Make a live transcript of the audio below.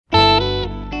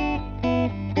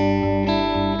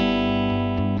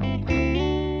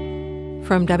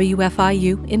from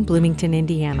WFIU in Bloomington,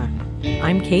 Indiana.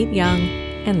 I'm Kate Young,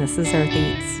 and this is Earth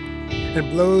Eats.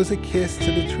 And blows a kiss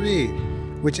to the tree,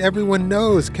 which everyone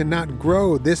knows cannot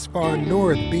grow this far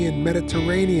north, being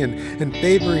Mediterranean and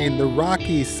favoring the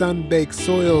rocky, sun-baked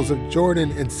soils of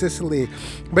Jordan and Sicily.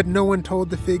 But no one told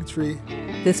the fig tree.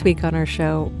 This week on our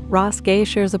show, Ross Gay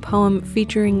shares a poem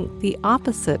featuring the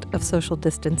opposite of social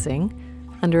distancing,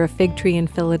 Under a Fig Tree in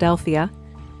Philadelphia,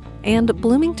 and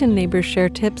Bloomington neighbors share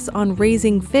tips on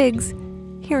raising figs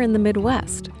here in the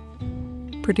Midwest.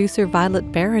 Producer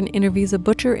Violet Barron interviews a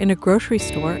butcher in a grocery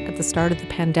store at the start of the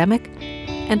pandemic,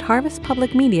 and Harvest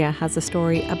Public Media has a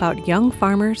story about young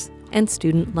farmers and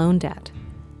student loan debt.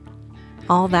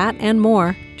 All that and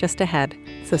more just ahead,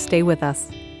 so stay with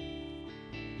us.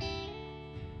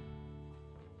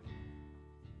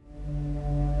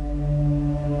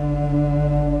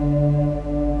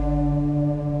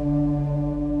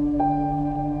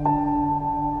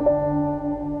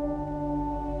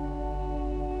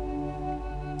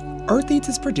 Earth Eats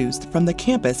is produced from the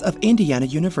campus of Indiana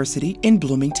University in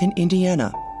Bloomington,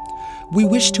 Indiana. We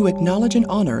wish to acknowledge and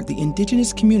honor the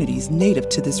indigenous communities native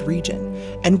to this region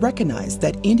and recognize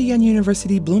that Indiana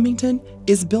University Bloomington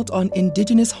is built on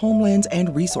indigenous homelands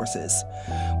and resources.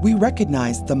 We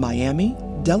recognize the Miami,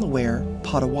 Delaware,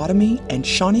 Potawatomi, and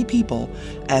Shawnee people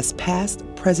as past,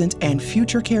 present, and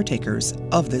future caretakers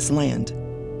of this land.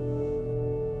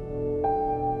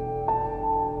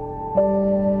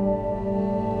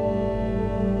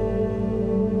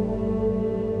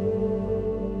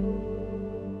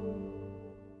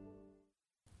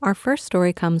 Our first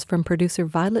story comes from producer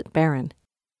Violet Barron.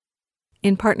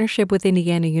 In partnership with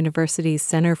Indiana University's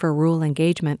Center for Rural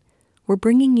Engagement, we're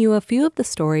bringing you a few of the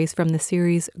stories from the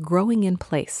series Growing in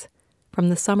Place from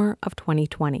the summer of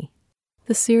 2020.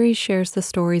 The series shares the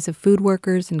stories of food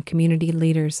workers and community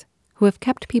leaders who have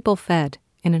kept people fed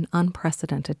in an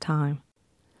unprecedented time.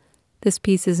 This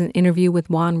piece is an interview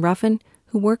with Juan Ruffin,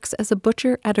 who works as a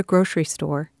butcher at a grocery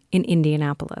store in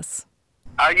Indianapolis.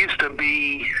 I used to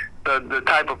be the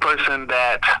type of person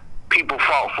that people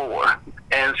fought for.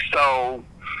 And so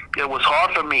it was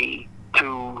hard for me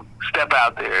to step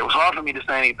out there. It was hard for me to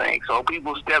say anything. So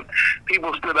people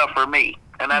stood up for me.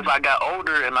 And as I got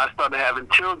older and I started having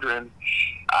children,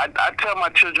 I tell my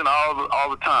children all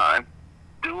the time,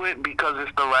 do it because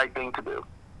it's the right thing to do.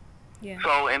 Yeah.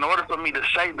 So in order for me to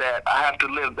say that, I have to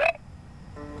live that.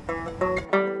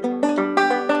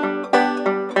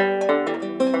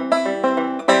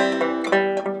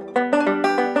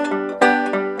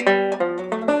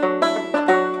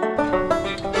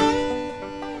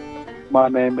 My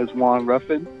name is Juan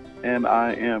Ruffin, and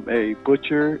I am a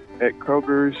butcher at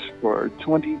Kroger's for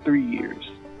 23 years.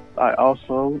 I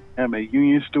also am a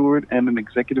union steward and an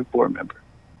executive board member.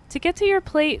 To get to your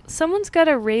plate, someone's got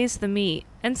to raise the meat,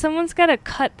 and someone's got to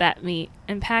cut that meat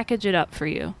and package it up for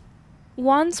you.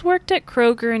 Juan's worked at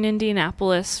Kroger in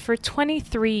Indianapolis for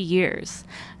 23 years,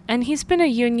 and he's been a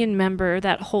union member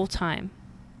that whole time.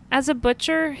 As a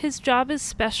butcher, his job is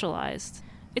specialized.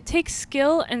 It takes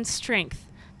skill and strength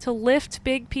to lift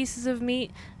big pieces of meat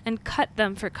and cut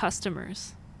them for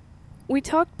customers. We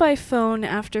talked by phone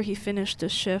after he finished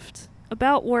his shift,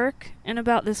 about work and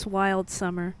about this wild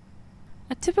summer.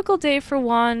 A typical day for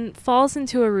Juan falls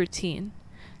into a routine: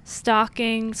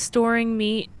 stocking, storing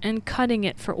meat, and cutting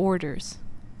it for orders.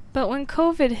 But when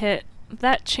COVID hit,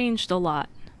 that changed a lot.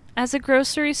 As a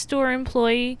grocery store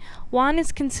employee, Juan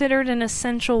is considered an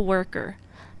essential worker.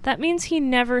 That means he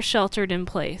never sheltered in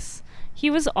place. He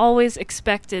was always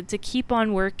expected to keep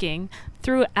on working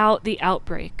throughout the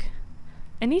outbreak.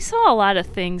 And he saw a lot of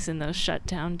things in those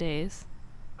shutdown days.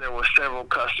 There were several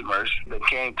customers that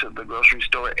came to the grocery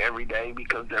store every day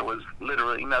because there was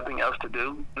literally nothing else to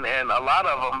do. And a lot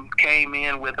of them came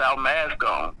in without masks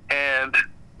on. And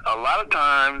a lot of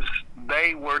times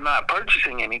they were not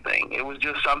purchasing anything. It was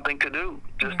just something to do,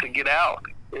 just to get out.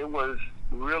 It was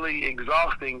really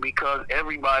exhausting because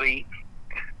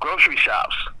grocery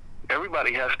shops,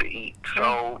 everybody has to eat.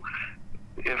 So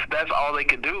if that's all they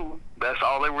could do, that's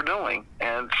all they were doing.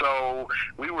 And so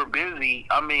we were busy.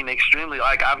 I mean, extremely.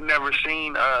 Like, I've never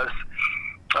seen us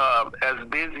as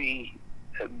busy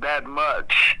that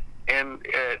much and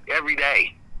every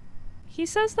day. He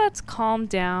says that's calmed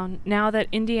down now that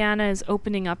Indiana is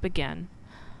opening up again.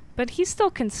 But he's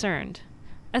still concerned,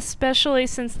 especially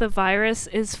since the virus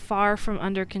is far from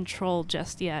under control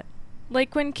just yet.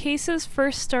 Like when cases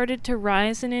first started to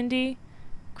rise in Indy,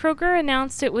 Kroger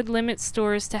announced it would limit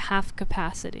stores to half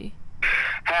capacity.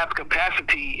 Half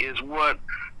capacity is what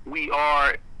we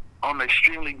are on an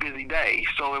extremely busy day.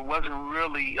 So it wasn't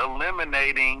really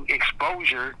eliminating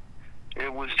exposure.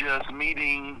 It was just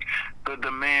meeting the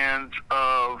demands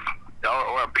of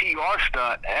or a PR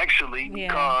stunt, actually,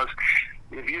 because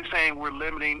if you're saying we're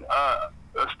limiting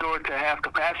a store to half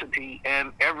capacity,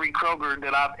 and every Kroger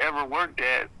that I've ever worked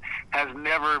at has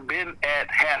never been at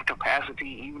half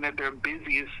capacity, even at their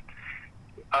busiest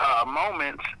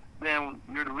moments, then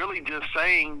you're really just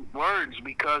saying words,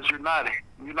 because you're not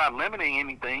limiting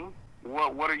anything.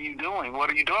 What are you doing? What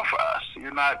are you doing for us?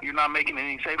 You're not making it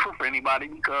any safer for anybody,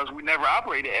 because we never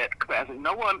operated at capacity.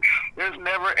 There's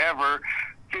never ever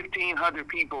 1,500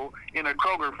 people in a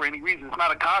Kroger for any reason. It's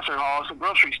not a concert hall, it's a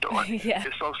grocery store.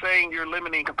 So saying you're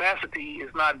limiting capacity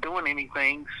is not doing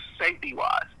anything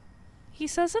safety-wise. He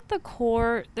says at the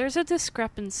core, there's a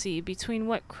discrepancy between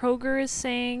what Kroger is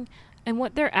saying and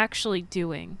what they're actually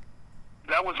doing.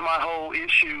 That was my whole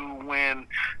issue when,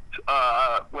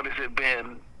 what has it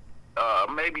been,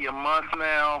 maybe a month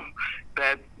now,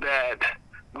 that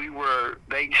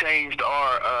they changed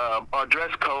our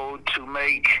dress code to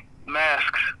make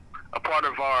masks a part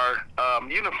of our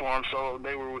uniform, so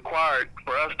they were required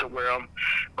for us to wear them,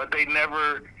 but they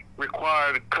never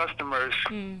required customers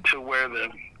to wear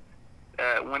them.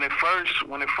 When it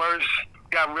first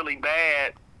got really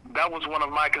bad, that was one of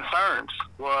my concerns,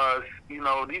 was,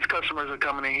 these customers are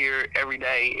coming in here every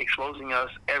day, exposing us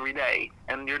every day,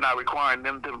 and you're not requiring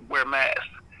them to wear masks.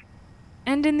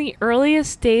 And in the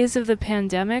earliest days of the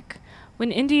pandemic,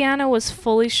 when Indiana was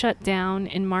fully shut down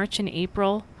in March and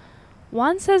April,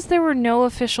 Juan says there were no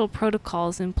official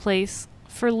protocols in place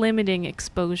for limiting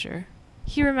exposure.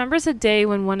 He remembers a day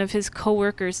when one of his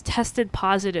coworkers tested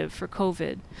positive for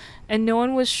COVID, and no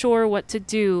one was sure what to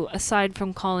do aside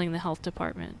from calling the health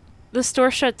department. The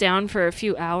store shut down for a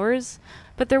few hours,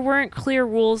 but there weren't clear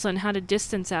rules on how to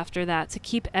distance after that to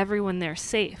keep everyone there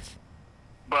safe.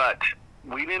 But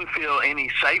we didn't feel any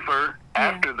safer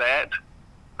after that.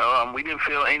 We didn't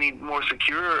feel any more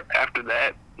secure after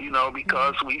that,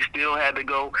 because we still had to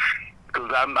go,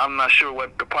 because I'm not sure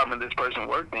what department this person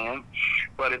worked in,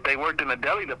 but if they worked in the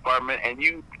deli department and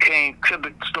you came to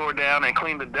the store down and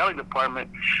cleaned the deli department,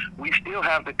 we still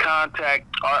have to contact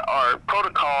our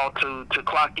protocol to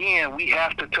clock in. We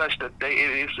have to touch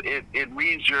it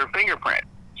reads your fingerprint.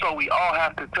 So we all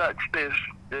have to touch this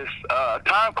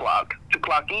time clock to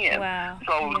clock in. Wow.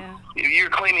 So you're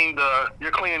cleaning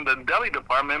the deli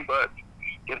department, but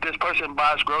if this person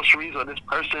buys groceries or this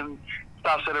person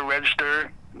stops at a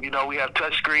register, we have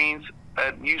touch screens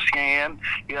that you scan.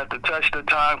 You have to touch the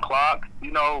time clock.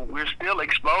 We're still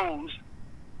exposed.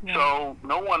 Yeah. So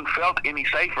no one felt any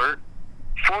safer.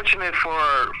 Fortunate for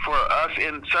us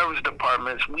in service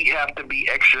departments, we have to be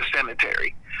extra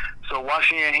sanitary. So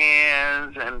washing your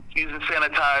hands and using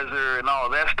sanitizer and all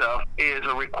of that stuff is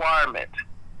a requirement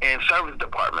in service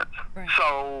departments. Right.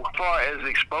 So as far as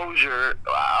exposure,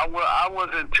 I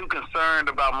wasn't too concerned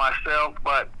about myself,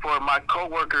 but for my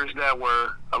coworkers that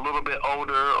were a little bit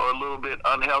older or a little bit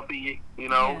unhealthy,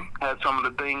 had some of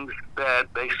the things that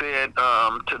they said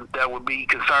that would be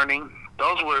concerning.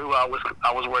 Those were who I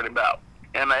was worried about,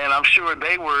 and I'm sure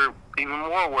they were even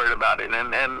more worried about it.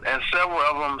 And several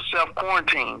of them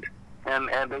self-quarantined,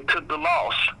 and they took the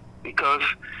loss because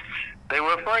they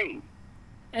were afraid.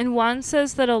 And Juan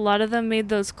says that a lot of them made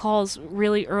those calls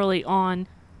really early on,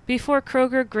 before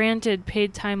Kroger granted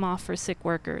paid time off for sick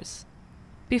workers.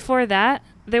 Before that,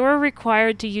 they were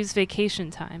required to use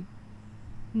vacation time.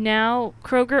 Now,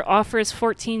 Kroger offers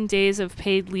 14 days of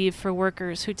paid leave for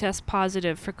workers who test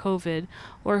positive for COVID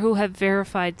or who have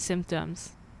verified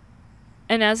symptoms.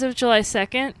 And as of July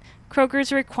 2nd,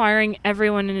 Kroger's requiring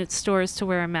everyone in its stores to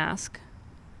wear a mask.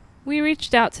 We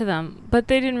reached out to them, but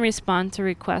they didn't respond to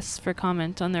requests for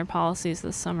comment on their policies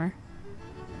this summer.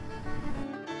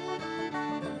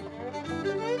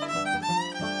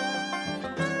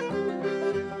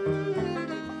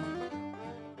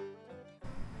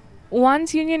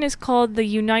 Juan's union is called the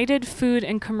United Food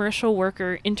and Commercial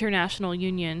Worker International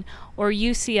Union, or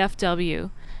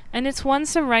UCFW, and it's won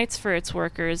some rights for its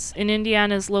workers in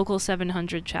Indiana's Local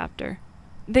 700 chapter.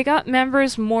 They got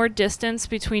members more distance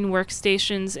between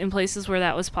workstations in places where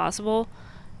that was possible,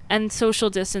 and social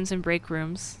distance in break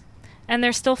rooms. And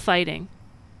they're still fighting.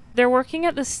 They're working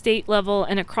at the state level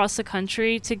and across the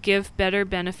country to give better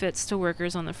benefits to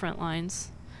workers on the front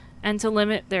lines, and to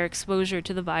limit their exposure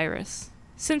to the virus.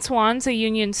 Since Juan's a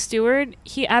union steward,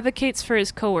 he advocates for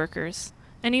his coworkers,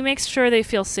 and he makes sure they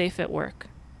feel safe at work.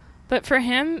 But for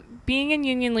him, being in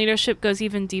union leadership goes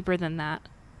even deeper than that.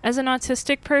 As an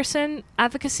autistic person,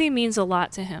 advocacy means a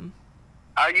lot to him.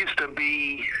 I used to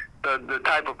be the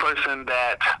type of person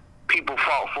that people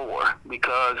fought for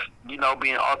because, being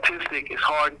autistic is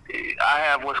hard. I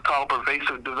have what's called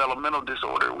pervasive developmental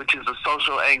disorder, which is a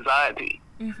social anxiety.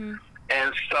 Mm-hmm.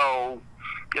 And so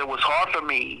it was hard for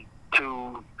me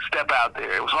to step out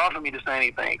there. It was hard for me to say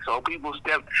anything. So people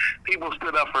stood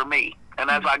up for me. And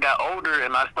as I got older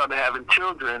and I started having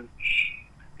children,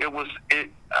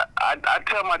 I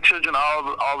tell my children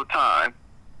all the time,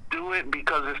 do it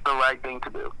because it's the right thing to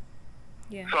do.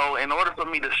 Yeah. So in order for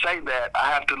me to say that,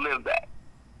 I have to live that.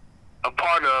 A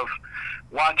part of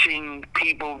watching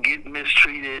people get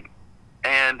mistreated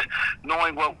and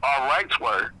knowing what our rights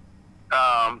were,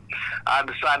 I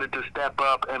decided to step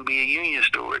up and be a union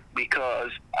steward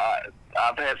because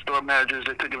I've had store managers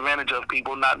that took advantage of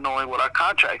people not knowing what our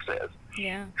contract says.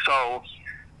 Yeah. So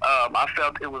I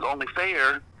felt it was only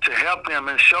fair to help them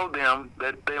and show them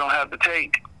that they don't have to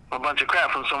take a bunch of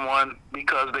crap from someone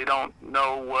because they don't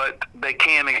know what they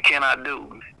can and cannot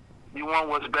do. You want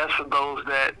what's best for those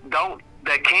that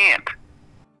can't.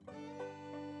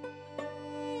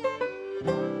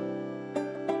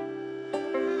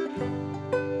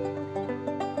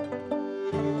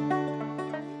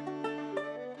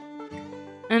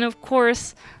 And of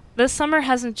course, this summer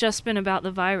hasn't just been about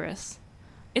the virus.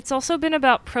 It's also been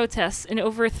about protests in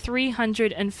over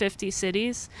 350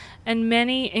 cities, and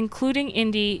many, including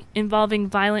Indy, involving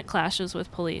violent clashes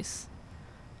with police.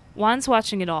 Juan's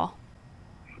watching it all.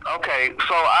 Okay,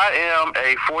 so I am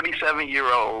a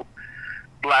 47-year-old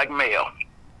black male.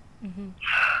 Mm-hmm.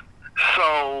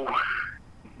 So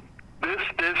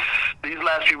these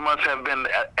last few months have been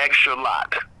an extra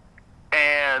lot.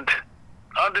 And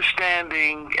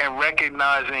understanding and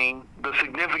recognizing the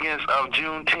significance of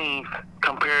Juneteenth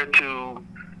compared to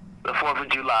the 4th of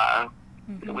July,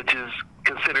 mm-hmm. which is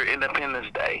considered Independence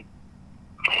Day,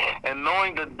 and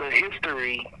knowing the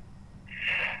history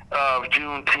of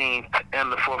Juneteenth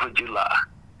and the 4th of July,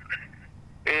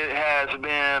 it has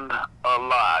been a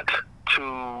lot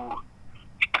to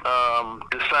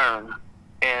discern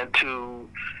and to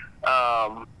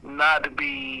not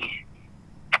be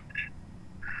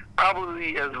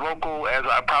probably as vocal as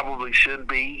I probably should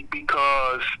be,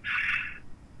 because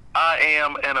I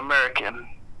am an American.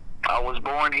 I was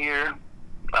born here.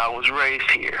 I was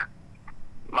raised here.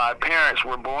 My parents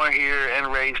were born here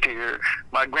and raised here.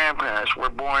 My grandparents were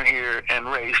born here and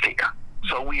raised here.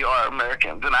 So we are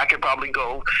Americans, and I could probably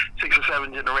go 6 or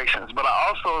 7 generations. But I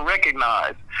also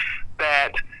recognize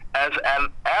that as an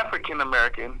African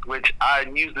American, which I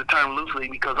use the term loosely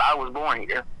because I was born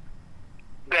here,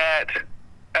 that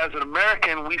as an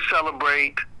American, we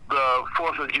celebrate the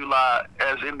 4th of July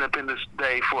as Independence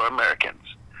Day for Americans.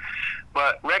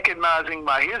 But recognizing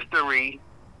my history,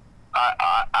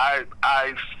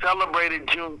 I celebrated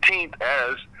Juneteenth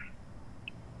as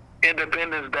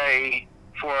Independence Day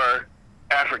for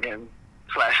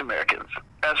African/Americans.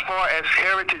 As far as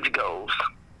heritage goes,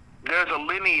 there's a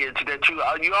lineage that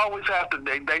you always have to,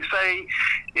 they say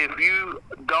if you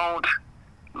don't,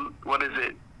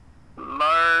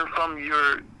 learn from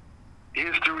your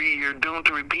history, you're doomed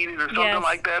to repeat it, or something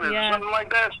like that. Yeah. Something like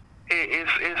that.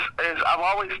 I've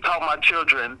always taught my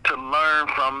children to learn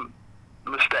from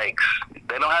mistakes.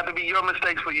 They don't have to be your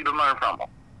mistakes for you to learn from them,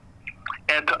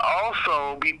 and to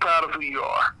also be proud of who you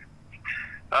are.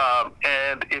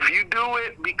 And if you do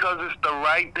it because it's the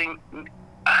right thing,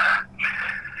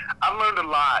 I've learned a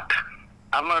lot.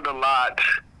 I've learned a lot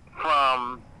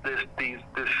from the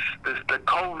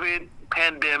COVID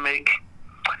pandemic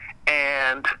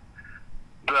and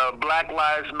the Black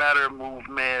Lives Matter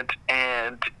movement,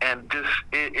 and just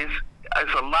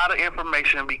it's a lot of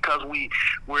information, because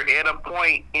we're at a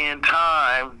point in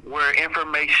time where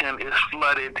information is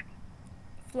flooded.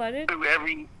 It's flooded.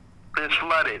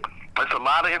 There's a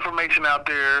lot of information out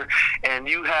there, and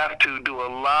you have to do a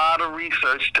lot of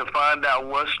research to find out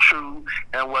what's true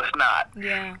and what's not.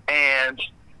 Yeah. And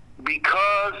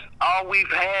because all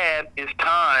we've had is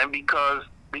time, because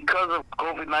of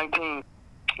COVID-19,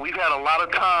 we've had a lot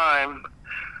of time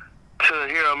to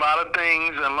hear a lot of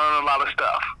things and learn a lot of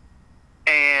stuff.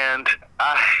 And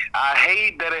I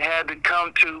hate that it had to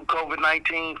come to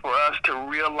COVID-19 for us to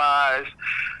realize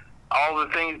all the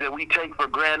things that we take for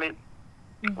granted,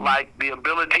 mm-hmm. like the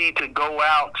ability to go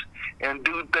out and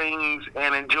do things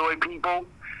and enjoy people.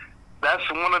 That's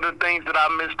one of the things that I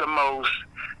miss the most.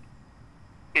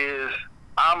 Is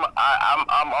I'm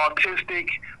autistic,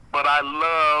 but I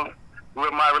love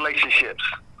my relationships.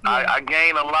 Yeah. I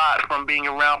gain a lot from being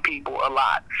around people, a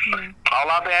lot. Yeah. All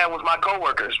I've had was my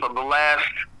coworkers for the last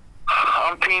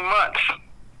 18 months.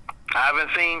 I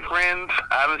haven't seen friends.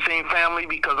 I haven't seen family,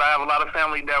 because I have a lot of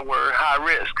family that were high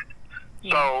risk.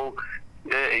 Yeah. So,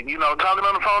 talking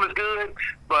on the phone is good,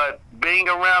 but being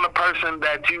around a person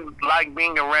that you like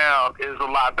being around is a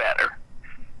lot better.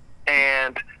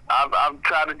 And I've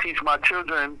tried to teach my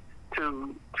children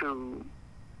to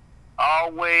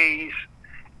always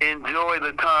enjoy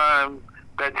the time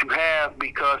that you have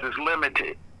because it's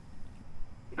limited.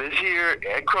 This year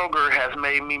at Kroger has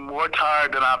made me more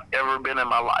tired than I've ever been in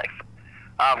my life.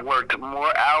 I've worked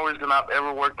more hours than I've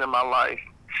ever worked in my life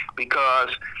because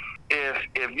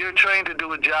if you're trained to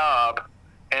do a job,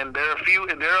 and there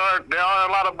are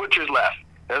a lot of butchers left.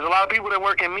 There's a lot of people that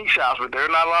work in meat shops, but there are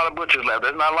not a lot of butchers left.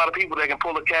 There's not a lot of people that can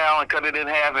pull a cow and cut it in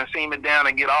half and seam it down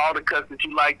and get all the cuts that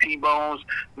you like, T-bones,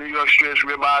 New York strips,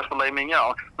 ribeyes, filet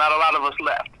mignon. Not a lot of us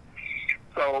left.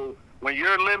 So when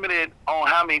you're limited on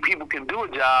how many people can do a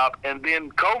job, and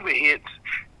then COVID hits,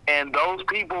 and those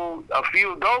people, a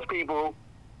few of those people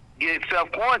get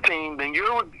self-quarantined, then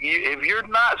if you're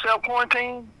not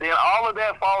self-quarantined, then all of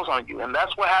that falls on you. And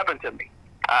that's what happened to me.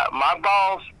 My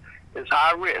boss is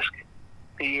high risk.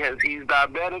 He's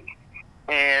diabetic,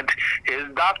 and his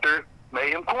doctor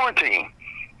made him quarantine.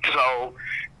 So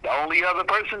the only other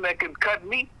person that could cut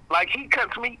meat like he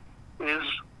cuts meat is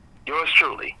yours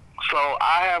truly. So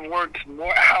I have worked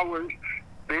more hours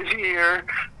this year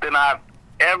than I've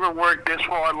ever worked this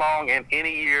far along in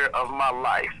any year of my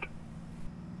life.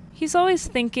 He's always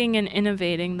thinking and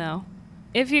innovating, though.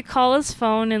 If you call his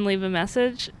phone and leave a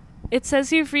message, it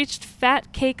says you've reached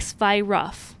Fat Cakes by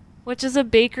Ruff, which is a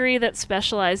bakery that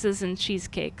specializes in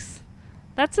cheesecakes.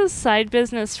 That's his side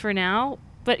business for now,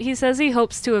 but he says he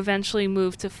hopes to eventually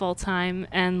move to full-time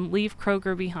and leave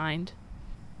Kroger behind.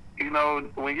 You know,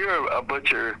 when you're a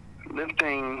butcher,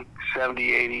 lifting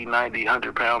 70, 80, 90,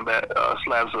 100-pound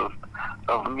slabs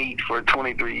of meat for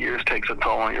 23 years takes a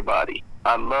toll on your body.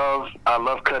 I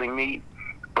love cutting meat,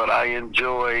 but I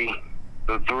enjoy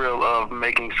the thrill of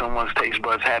making someone's taste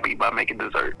buds happy by making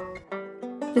dessert.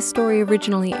 This story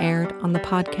originally aired on the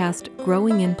podcast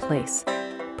Growing in Place,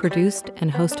 produced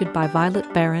and hosted by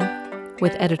Violet Barron,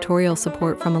 with editorial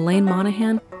support from Elaine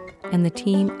Monahan and the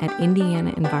team at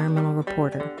Indiana Environmental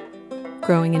Reporter.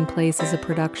 Growing in Place is a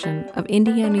production of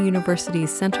Indiana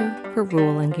University's Center for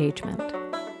Rural Engagement.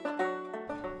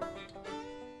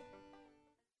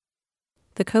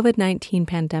 The COVID-19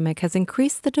 pandemic has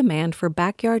increased the demand for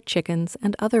backyard chickens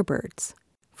and other birds.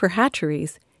 For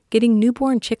hatcheries, getting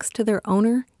newborn chicks to their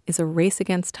owner is a race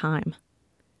against time.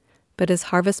 But as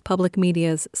Harvest Public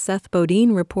Media's Seth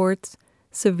Bodine reports,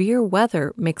 severe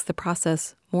weather makes the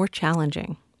process more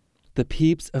challenging. The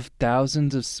peeps of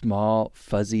thousands of small,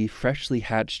 fuzzy, freshly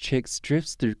hatched chicks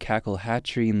drifts through Cackle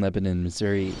Hatchery in Lebanon,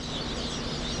 Missouri.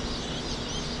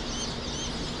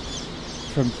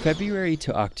 From February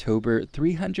to October,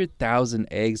 300,000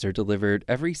 eggs are delivered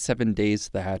every 7 days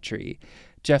to the hatchery.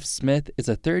 Jeff Smith is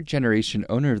a third-generation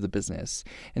owner of the business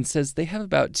and says they have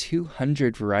about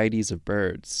 200 varieties of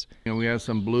birds. We have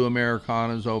some blue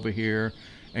Americanas over here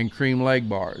and cream leg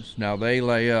bars. Now they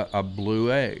lay a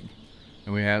blue egg.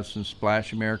 And we have some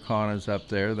Splash Americanas up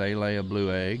there. They lay a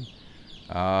blue egg.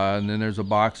 And then there's a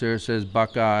box there that says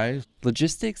Buckeyes.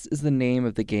 Logistics is the name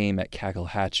of the game at Cackle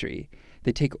Hatchery.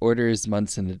 They take orders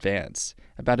months in advance.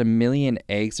 About 1 million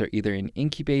eggs are either in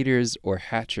incubators or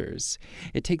hatchers.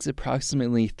 It takes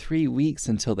approximately 3 weeks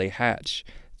until they hatch.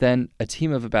 Then, a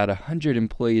team of about 100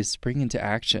 employees spring into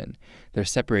action. They're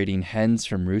separating hens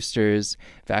from roosters,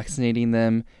 vaccinating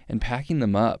them, and packing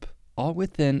them up, all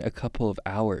within a couple of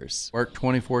hours. Work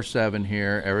 24/7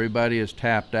 here. Everybody is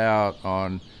tapped out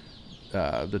on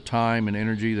the time and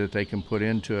energy that they can put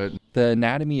into it. The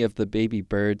anatomy of the baby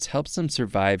birds helps them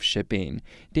survive shipping.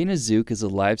 Dana Zook is a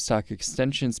livestock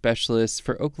extension specialist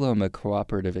for Oklahoma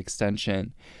Cooperative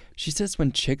Extension. She says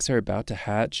when chicks are about to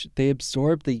hatch, they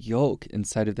absorb the yolk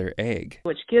inside of their egg,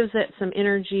 which gives it some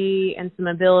energy and some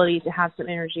ability to have some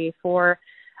energy for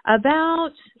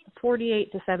about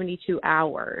 48 to 72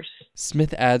 hours.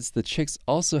 Smith adds the chicks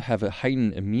also have a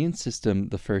heightened immune system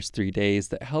the first 3 days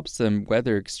that helps them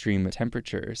weather extreme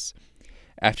temperatures.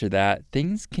 After that,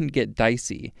 things can get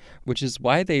dicey, which is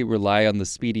why they rely on the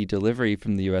speedy delivery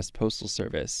from the U.S. Postal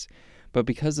Service. But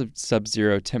because of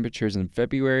sub-zero temperatures in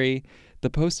February,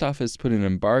 the post office put an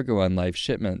embargo on live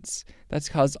shipments. That's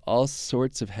caused all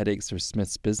sorts of headaches for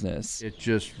Smith's business. It's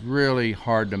just really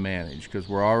hard to manage because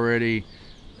we're already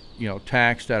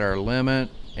taxed at our limit,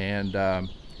 and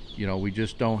we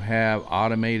just don't have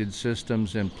automated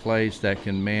systems in place that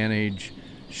can manage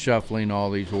shuffling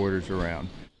all these orders around.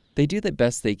 They do the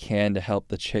best they can to help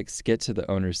the chicks get to the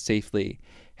owners safely.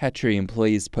 Hatchery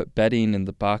employees put bedding in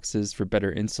the boxes for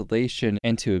better insulation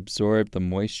and to absorb the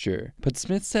moisture. But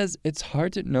Smith says it's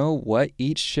hard to know what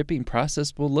each shipping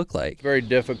process will look like. Very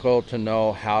difficult to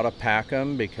know how to pack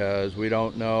them because we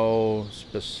don't know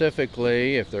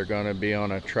specifically if they're going to be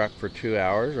on a truck for 2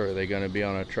 hours or are they going to be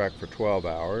on a truck for 12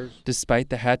 hours. Despite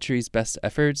the hatchery's best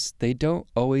efforts, they don't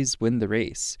always win the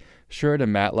race. Shirley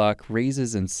Matlock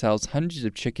raises and sells hundreds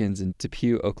of chickens in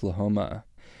Depew, Oklahoma.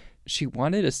 She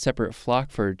wanted a separate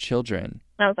flock for her children.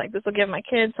 I was like, this will give my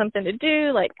kids something to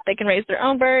do. Like, they can raise their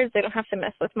own birds. They don't have to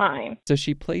mess with mine. So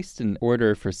she placed an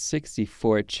order for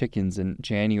 64 chickens in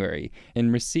January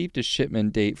and received a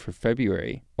shipment date for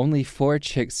February. Only 4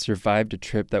 chicks survived a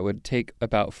trip that would take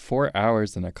about 4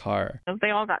 hours in a car.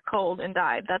 They all got cold and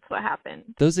died. That's what happened.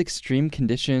 Those extreme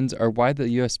conditions are why the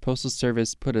U.S. Postal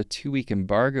Service put a 2-week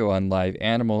embargo on live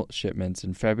animal shipments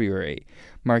in February.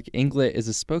 Mark Inglett is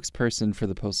a spokesperson for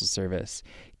the Postal Service.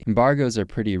 Embargoes are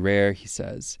pretty rare, he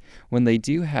says. When they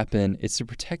do happen, it's to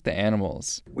protect the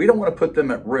animals. We don't want to put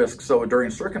them at risk, so during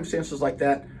circumstances like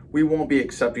that, we won't be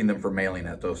accepting them for mailing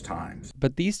at those times.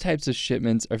 But these types of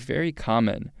shipments are very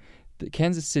common. The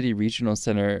Kansas City Regional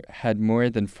Center had more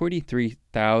than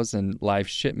 43,000 live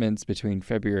shipments between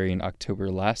February and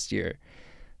October last year.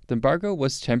 The embargo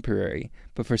was temporary,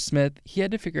 but for Smith, he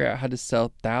had to figure out how to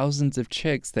sell thousands of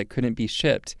chicks that couldn't be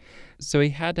shipped. So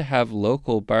he had to have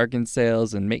local bargain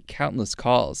sales and make countless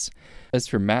calls. As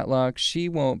for Matlock, she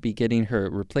won't be getting her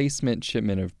replacement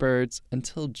shipment of birds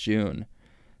until June.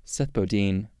 Seth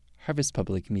Bodine, Harvest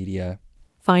Public Media.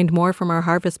 Find more from our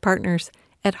Harvest partners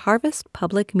at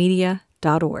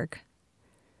harvestpublicmedia.org.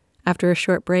 After a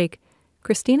short break,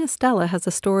 Christina Stella has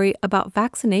a story about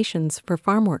vaccinations for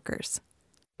farm workers.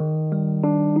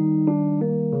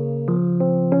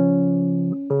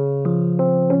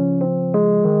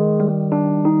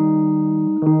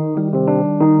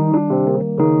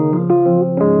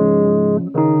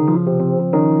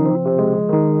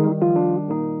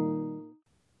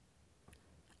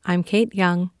 I'm Kate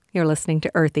Young. You're listening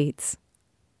to Earth Eats.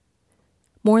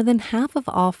 More than half of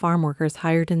all farm workers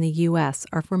hired in the U.S.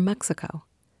 are from Mexico.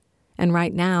 And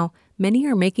right now, many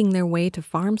are making their way to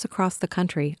farms across the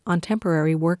country on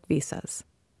temporary work visas.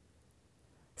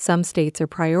 Some states are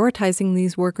prioritizing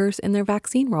these workers in their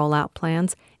vaccine rollout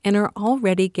plans and are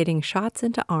already getting shots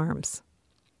into arms.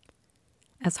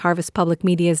 As Harvest Public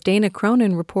Media's Dana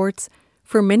Cronin reports,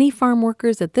 for many farm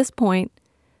workers at this point,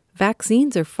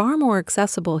 vaccines are far more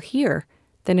accessible here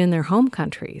than in their home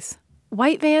countries.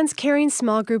 White vans carrying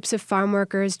small groups of farm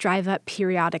workers drive up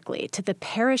periodically to the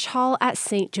parish hall at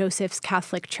St. Joseph's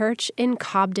Catholic Church in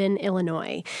Cobden,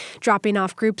 Illinois, dropping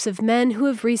off groups of men who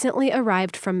have recently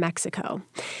arrived from Mexico.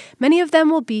 Many of them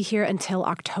will be here until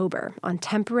October on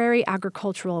temporary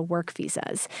agricultural work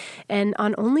visas, and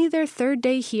on only their third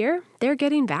day here, they're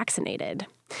getting vaccinated.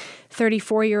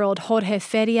 34-year-old Jorge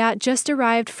Feria just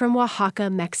arrived from Oaxaca,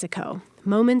 Mexico.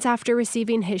 Moments after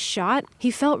receiving his shot, he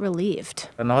felt relieved.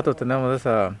 We have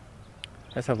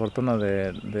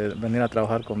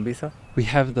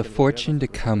the fortune to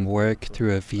come work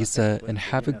through a visa and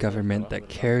have a government that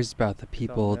cares about the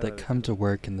people that come to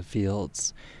work in the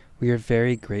fields. We are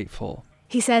very grateful.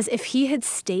 He says if he had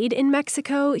stayed in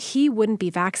Mexico, he wouldn't be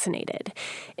vaccinated.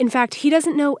 In fact, he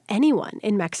doesn't know anyone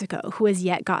in Mexico who has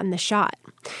yet gotten the shot.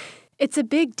 It's a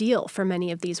big deal for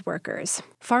many of these workers.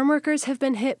 Farm workers have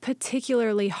been hit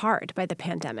particularly hard by the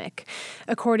pandemic.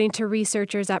 According to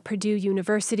researchers at Purdue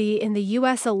University, in the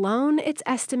U.S. alone, it's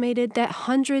estimated that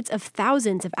hundreds of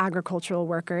thousands of agricultural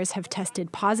workers have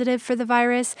tested positive for the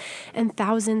virus, and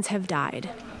thousands have died.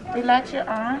 Relax your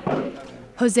arm.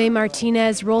 Jose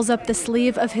Martinez rolls up the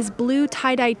sleeve of his blue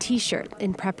tie-dye t-shirt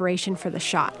in preparation for the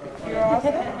shot.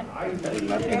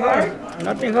 Nothing hard.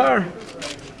 Nothing hard.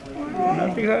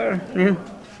 Nothing hard.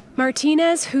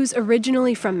 Martinez, who's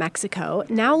originally from Mexico,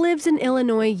 now lives in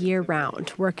Illinois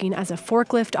year-round, working as a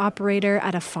forklift operator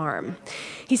at a farm.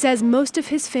 He says most of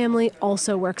his family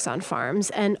also works on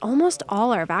farms, and almost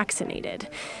all are vaccinated.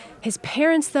 His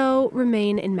parents, though,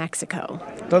 remain in Mexico.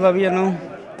 Todavía no.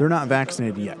 They're not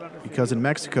vaccinated yet, because in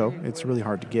Mexico, it's really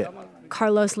hard to get.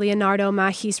 Carlos Leonardo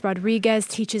Magis Rodriguez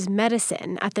teaches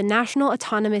medicine at the National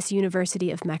Autonomous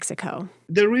University of Mexico.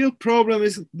 The real problem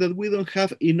is that we don't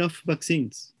have enough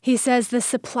vaccines. He says the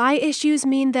supply issues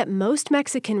mean that most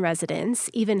Mexican residents,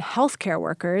 even healthcare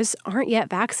workers, aren't yet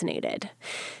vaccinated.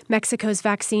 Mexico's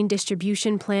vaccine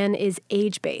distribution plan is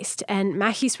age-based, and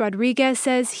Magis Rodriguez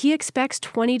says he expects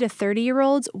 20 to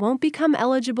 30-year-olds won't become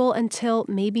eligible until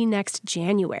maybe next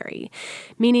January,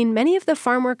 meaning many of the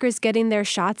farm workers getting their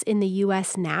shots in the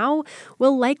U.S. now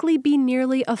will likely be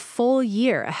nearly a full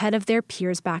year ahead of their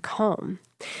peers back home.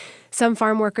 Some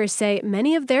farm workers say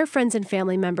many of their friends and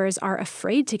family members are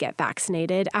afraid to get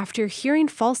vaccinated after hearing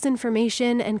false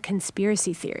information and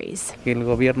conspiracy theories. Que el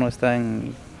gobierno está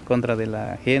en contra de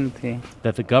la gente.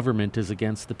 That the government is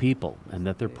against the people and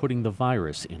that they're putting the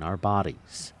virus in our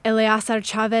bodies. Eleazar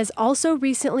Chavez also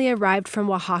recently arrived from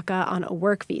Oaxaca on a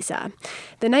work visa.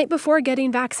 The night before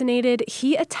getting vaccinated,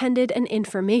 he attended an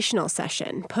informational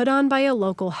session put on by a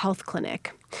local health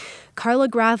clinic. Carla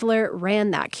Grathler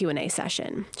ran that Q&A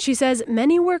session. She says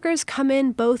many workers come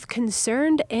in both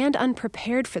concerned and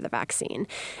unprepared for the vaccine,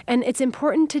 and it's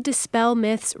important to dispel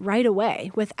myths right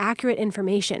away with accurate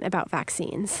information about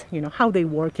vaccines. You know, how they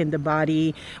work in the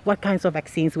body, what kinds of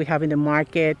vaccines we have in the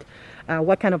market,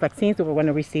 what kind of vaccines we're going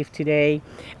to receive today,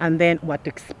 and then what to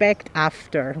expect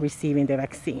after receiving the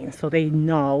vaccine. So they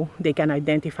know, they can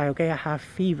identify, okay, I have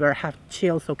fever, have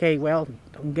chills, okay, well,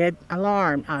 don't get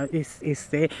alarmed.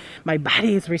 My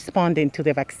body is responding to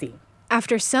the vaccine.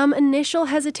 After some initial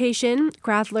hesitation,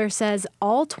 Grathler says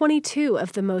all 22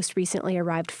 of the most recently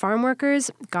arrived farm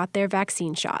workers got their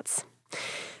vaccine shots.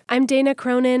 I'm Dana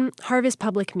Cronin, Harvest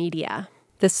Public Media.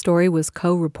 This story was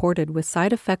co-reported with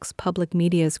Side Effects Public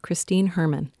Media's Christine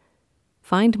Herman.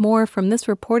 Find more from this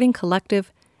reporting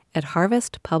collective at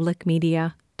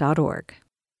harvestpublicmedia.org.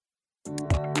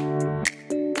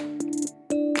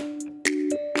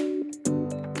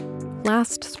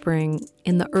 Last spring,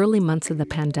 in the early months of the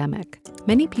pandemic,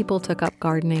 many people took up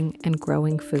gardening and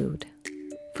growing food.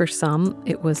 For some,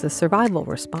 it was a survival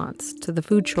response to the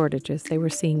food shortages they were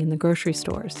seeing in the grocery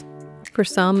stores. For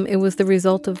some, it was the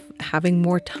result of having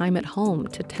more time at home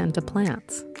to tend to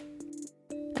plants.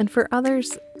 And for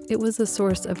others, it was a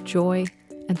source of joy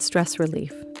and stress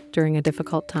relief during a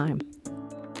difficult time.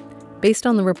 Based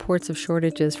on the reports of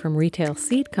shortages from retail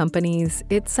seed companies,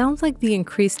 it sounds like the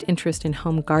increased interest in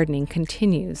home gardening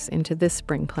continues into this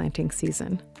spring planting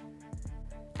season.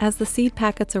 As the seed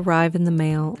packets arrive in the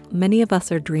mail, many of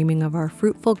us are dreaming of our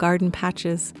fruitful garden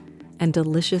patches and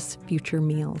delicious future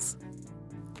meals.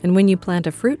 And when you plant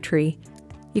a fruit tree,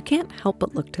 you can't help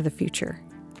but look to the future.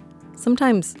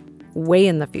 Sometimes way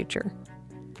in the future.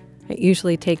 It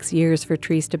usually takes years for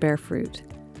trees to bear fruit.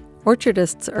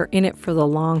 Orchardists are in it for the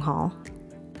long haul.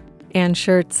 Ann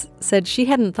Schertz said she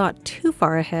hadn't thought too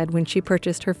far ahead when she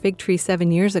purchased her fig tree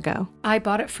 7 years ago. I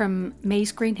bought it from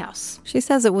May's Greenhouse. She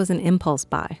says it was an impulse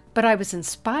buy. But I was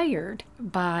inspired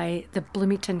by the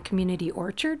Bloomington Community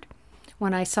Orchard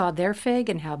when I saw their fig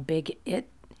and how big it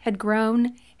had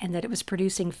grown and that it was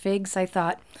producing figs. I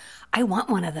thought, I want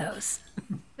one of those.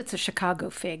 It's a Chicago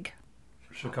fig.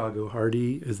 Chicago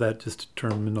hardy, is that just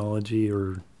terminology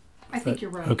or? I think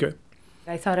you're right. Okay.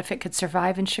 I thought if it could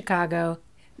survive in Chicago,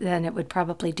 then it would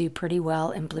probably do pretty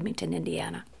well in Bloomington,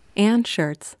 Indiana. Ann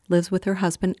Schertz lives with her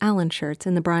husband, Alan Schertz,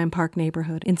 in the Bryan Park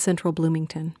neighborhood in central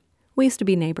Bloomington. We used to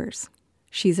be neighbors.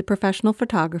 She's a professional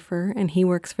photographer, and he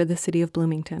works for the city of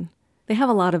Bloomington. They have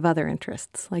a lot of other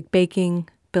interests, like baking,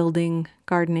 building,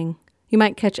 gardening. You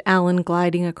might catch Alan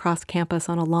gliding across campus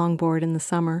on a longboard in the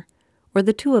summer, or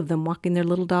the two of them walking their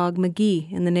little dog, McGee,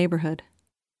 in the neighborhood.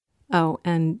 Oh,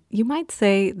 and you might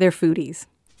say they're foodies.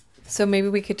 So maybe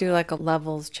we could do like a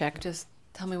levels check. Just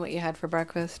tell me what you had for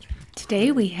breakfast. Today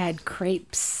we had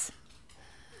crepes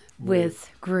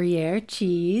with Gruyere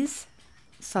cheese,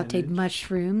 sauteed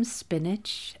mushrooms,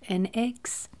 spinach, and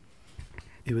eggs.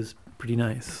 It was pretty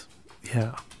nice.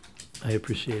 Yeah, I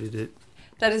appreciated it.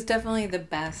 That is definitely the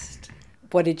best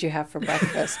 "what did you have for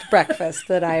breakfast" breakfast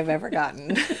that I have ever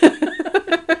gotten.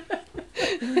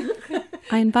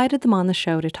 I invited them on the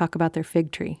show to talk about their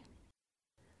fig tree.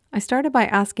 I started by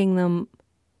asking them,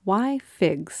 why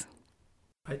figs?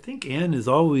 I think Ann has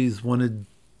always wanted,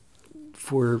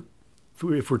 if we're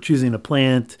choosing a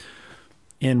plant,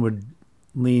 Ann would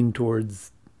lean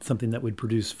towards something that would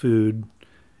produce food,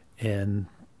 and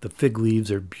the fig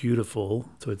leaves are beautiful,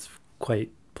 so it's quite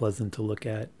pleasant to look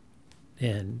at,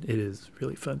 and it is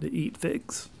really fun to eat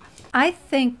figs. I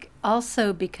think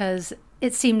also because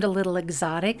it seemed a little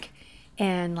exotic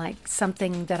and like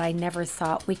something that I never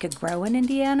thought we could grow in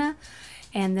Indiana.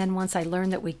 And then once I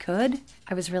learned that we could,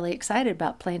 I was really excited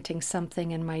about planting something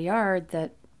in my yard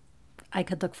that I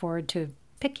could look forward to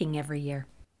picking every year.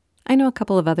 I know a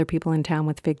couple of other people in town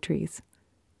with fig trees,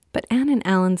 but Ann and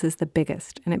Allen's is the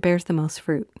biggest, and it bears the most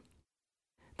fruit.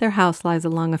 Their house lies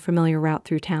along a familiar route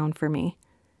through town for me,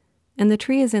 and the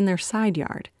tree is in their side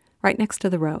yard, right next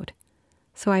to the road,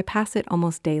 so I pass it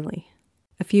almost daily.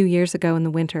 A few years ago in the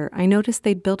winter, I noticed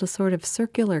they'd built a sort of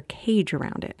circular cage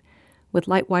around it, with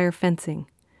light wire fencing,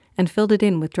 and filled it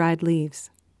in with dried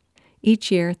leaves. Each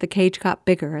year, the cage got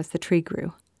bigger as the tree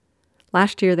grew.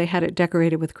 Last year, they had it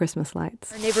decorated with Christmas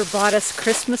lights. Our neighbor bought us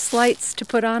Christmas lights to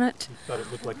put on it. Thought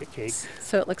it looked like a cake.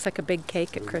 So it looks like a big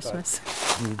cake at Christmas.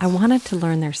 I wanted to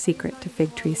learn their secret to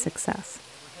fig tree success.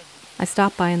 I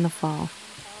stopped by in the fall,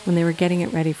 when they were getting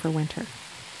it ready for winter,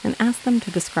 and asked them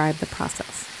to describe the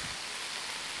process.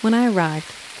 When I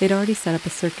arrived, they'd already set up a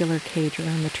circular cage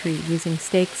around the tree using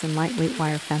stakes and lightweight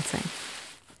wire fencing.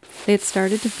 They had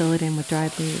started to fill it in with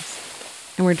dried leaves,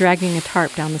 and were dragging a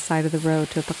tarp down the side of the road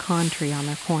to a pecan tree on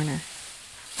their corner.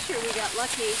 Sure, we got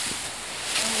lucky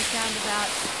and we found about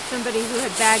somebody who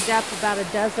had bagged up about a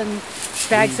dozen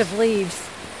bags of leaves.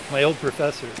 My old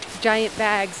professor. Giant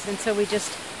bags, and so we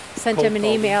just sent Cold him an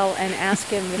called email and asked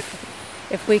him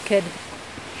if we could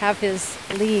have his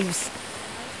leaves.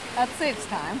 That saves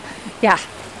time. Yeah.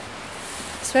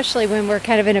 Especially when we're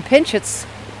kind of in a pinch. It's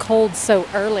cold so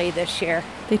early this year.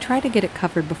 They try to get it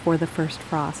covered before the first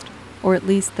frost, or at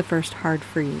least the first hard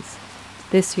freeze.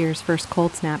 This year's first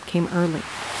cold snap came early.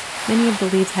 Many of the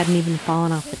leaves hadn't even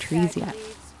fallen off the trees yet,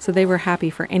 so they were happy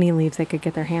for any leaves they could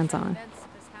get their hands on.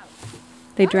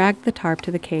 They dragged the tarp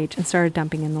to the cage and started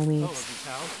dumping in the leaves.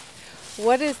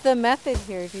 What is the method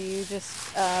here? Do you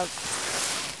just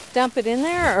dump it in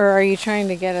there, or are you trying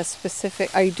to get a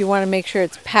specific, do you want to make sure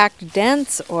it's packed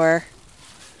dense, or?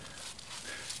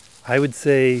 I would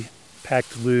say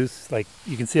packed loose. Like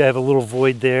you can see I have a little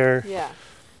void there. Yeah.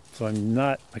 So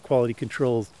my quality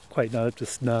control is quite not up to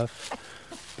snuff.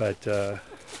 But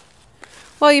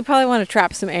well, you probably want to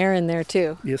trap some air in there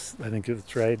too. Yes, I think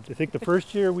that's right. I think the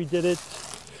first year we did it,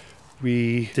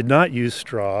 we did not use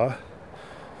straw.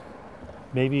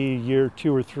 Maybe year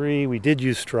 2 or 3, we did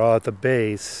use straw at the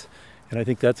base. And I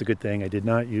think that's a good thing. I did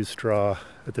not use straw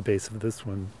at the base of this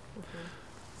one.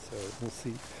 So we'll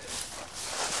see.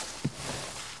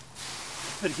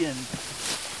 But again,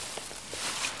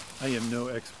 I am no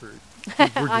expert.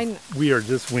 We are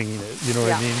just winging it, you know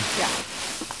what I mean? Yeah,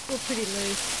 we're pretty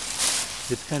loose.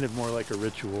 It's kind of more like a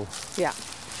ritual. Yeah.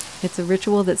 It's a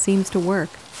ritual that seems to work.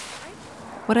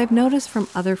 What I've noticed from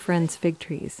other friends' fig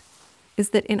trees is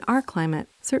that in our climate,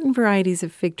 certain varieties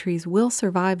of fig trees will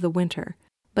survive the winter,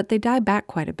 but they die back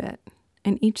quite a bit,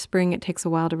 and each spring it takes a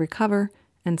while to recover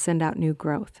and send out new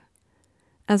growth.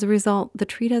 As a result, the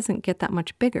tree doesn't get that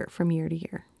much bigger from year to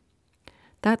year.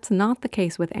 That's not the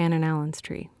case with Ann and Alan's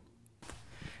tree.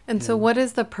 And so what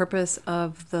is the purpose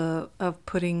of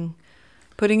putting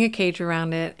a cage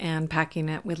around it and packing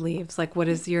it with leaves? Like, what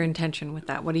is your intention with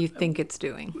that? What do you think it's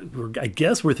doing? I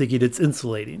guess we're thinking it's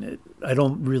insulating it. I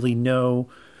don't really know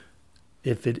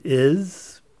if it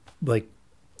is. Like,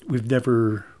 we've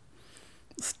never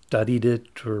studied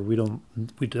it, or we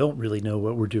don't really know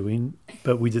what we're doing,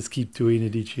 but we just keep doing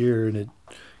it each year and it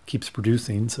keeps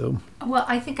producing. So well,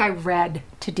 I think I read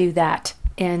to do that,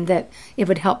 and that it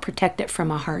would help protect it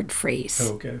from a hard freeze.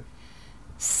 Oh, okay.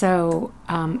 So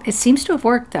it seems to have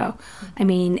worked, though. I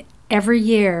mean, every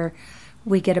year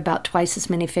we get about twice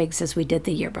as many figs as we did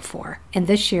the year before. And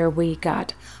this year we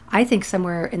got, I think,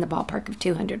 somewhere in the ballpark of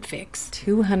 200 figs.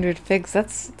 200 figs,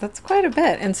 that's quite a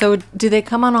bit. And so do they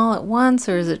come on all at once,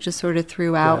 or is it just sort of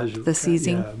throughout the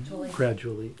season? Yeah,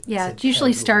 gradually. Yeah, it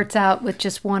usually starts out with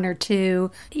just 1 or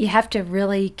 2. You have to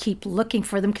really keep looking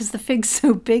for them because the fig's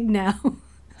so big now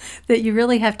that you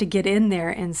really have to get in there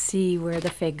and see where the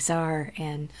figs are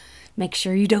and make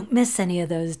sure you don't miss any of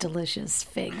those delicious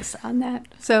figs on that.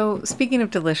 So speaking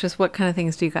of delicious, what kind of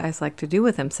things do you guys like to do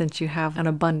with them since you have an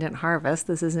abundant harvest?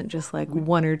 This isn't just like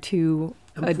 1 or 2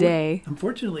 a day.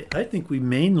 Unfortunately, I think we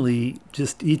mainly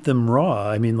just eat them raw.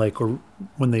 I mean, like, or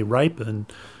when they ripen.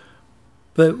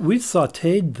 But we've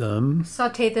sautéed them.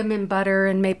 Sauté them in butter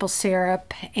and maple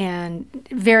syrup, and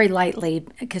very lightly,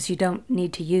 because you don't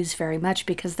need to use very much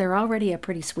because they're already a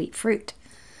pretty sweet fruit.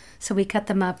 So we cut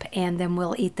them up, and then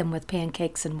we'll eat them with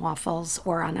pancakes and waffles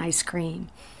or on ice cream.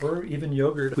 Or even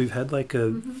yogurt. We've had like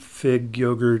a fig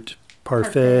yogurt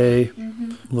parfait,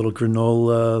 little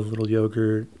granola, little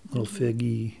yogurt, little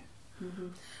figgy.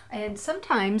 And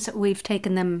sometimes we've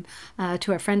taken them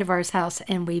to a friend of ours' house,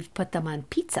 and we've put them on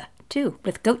pizza, too,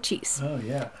 with goat cheese. Oh,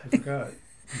 yeah, I forgot.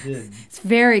 You did. It's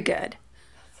very good.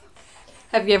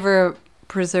 Have you ever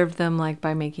preserved them, like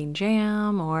by making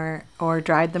jam or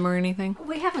dried them or anything?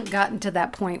 We haven't gotten to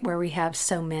that point where we have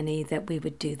so many that we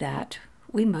would do that.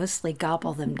 We mostly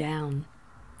gobble them down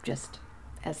just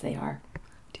as they are.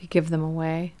 Do you give them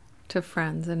away to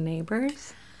friends and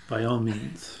neighbors? By all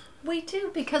means. We do,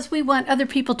 because we want other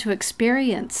people to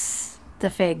experience the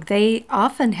fig. They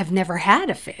often have never had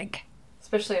a fig.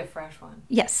 Especially a fresh one.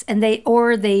 Yes, and they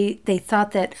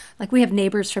thought that, like, we have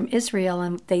neighbors from Israel,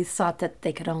 and they thought that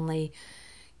they could only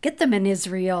get them in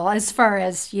Israel as far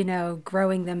as,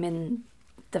 growing them in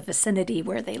the vicinity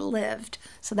where they lived.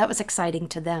 So that was exciting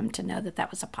to them to know that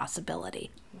that was a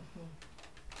possibility.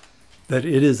 That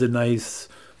it is a nice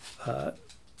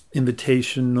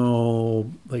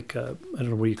invitational, like I don't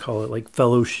know what you call it, like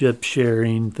fellowship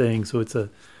sharing thing. So it's a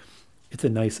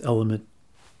nice element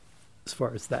as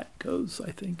far as that goes,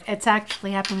 I think. It's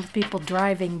actually happened with people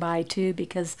driving by too,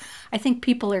 because I think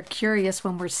people are curious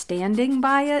when we're standing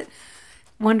by it,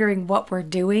 wondering what we're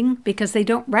doing, because they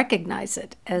don't recognize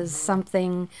it as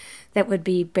something that would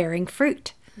be bearing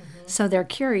fruit. So they're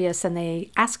curious and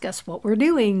they ask us what we're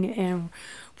doing, and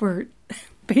we're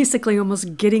basically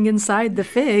almost getting inside the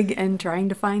fig and trying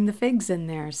to find the figs in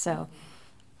there. So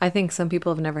I think some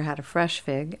people have never had a fresh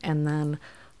fig, and then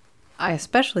I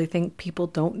especially think people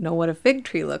don't know what a fig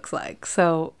tree looks like.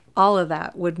 So all of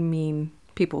that would mean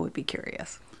people would be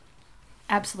curious.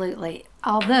 Absolutely.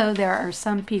 Although there are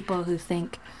some people who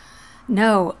think,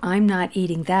 no, I'm not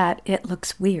eating that. It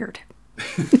looks weird.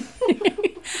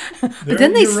 But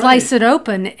then they slice it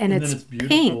open and it's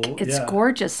pink. It's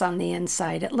gorgeous on the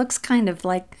inside. It looks kind of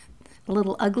like a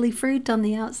little ugly fruit on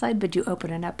the outside, but you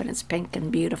open it up and it's pink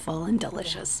and beautiful and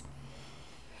delicious.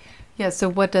 Yeah, so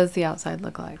what does the outside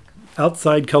look like?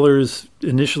 Outside color is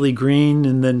initially green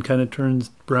and then kind of turns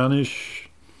brownish,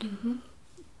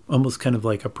 almost kind of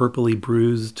like a purpley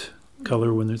bruised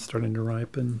color when they're starting to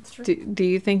ripen. Do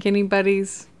you think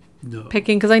anybody's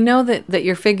picking? Because I know that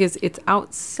your fig it's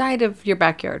outside of your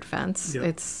backyard fence. Yep.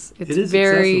 It's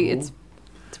very it's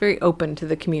very open to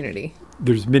the community.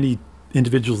 There's many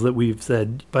individuals that we've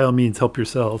said, by all means, help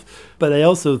yourself. But I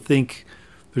also think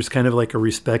there's kind of like a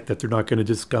respect that they're not going to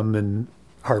just come and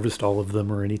harvest all of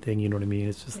them or anything. You know what I mean?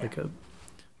 It's just like a...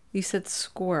 You said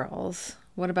squirrels.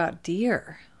 What about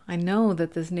deer? I know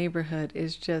that this neighborhood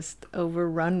is just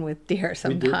overrun with deer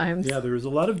sometimes. Yeah, there's a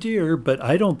lot of deer, but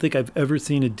I don't think I've ever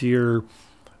seen a deer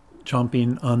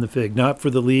chomping on the fig. Not for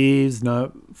the leaves,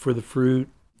 not for the fruit.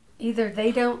 Either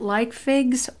they don't like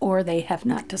figs or they have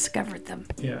not discovered them.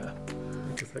 Yeah.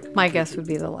 My guess would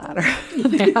be the latter.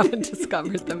 They haven't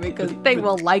discovered them because they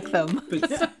will like them.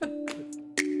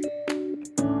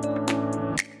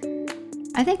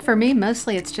 I think for me,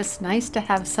 mostly it's just nice to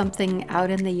have something out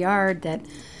in the yard that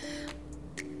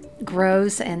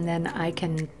grows and then I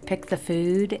can pick the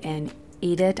food and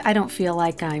eat it. I don't feel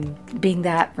like I'm being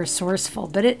that resourceful,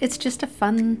 but it's just a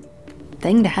fun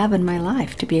thing to have in my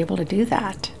life to be able to do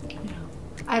that.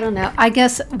 I don't know. I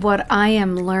guess what I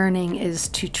am learning is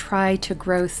to try to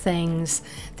grow things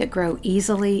that grow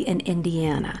easily in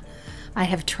Indiana. I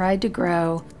have tried to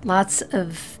grow lots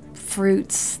of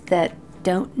fruits that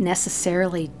don't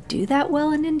necessarily do that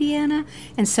well in Indiana.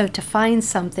 And so to find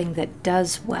something that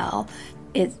does well,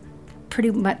 it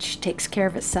pretty much takes care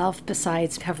of itself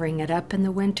besides covering it up in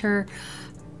the winter.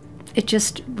 It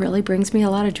just really brings me a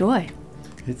lot of joy.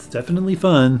 It's definitely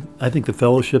fun. I think the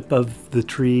fellowship of the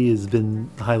tree has been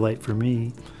the highlight for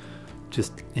me.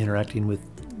 Just interacting with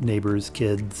neighbors,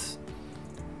 kids,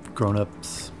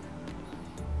 grown-ups.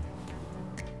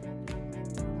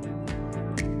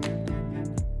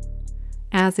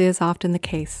 As is often the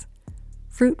case,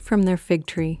 fruit from their fig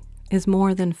tree is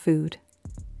more than food.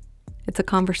 It's a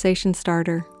conversation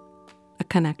starter, a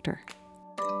connector.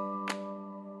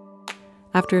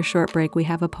 After a short break, we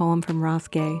have a poem from Ross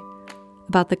Gay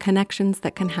about the connections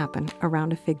that can happen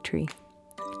around a fig tree.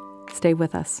 Stay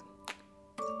with us.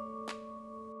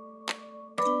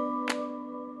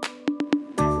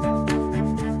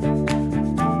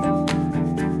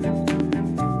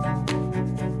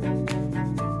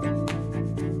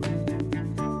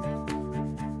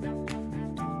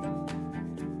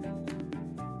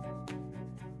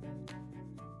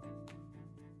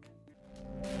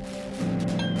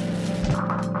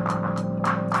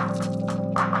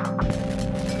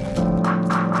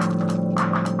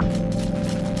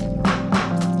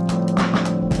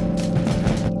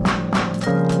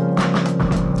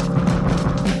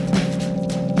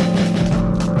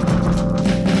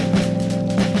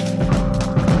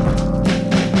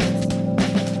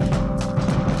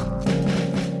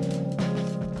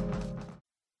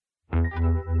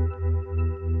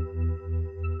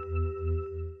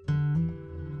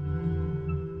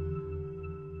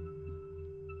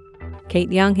 Kate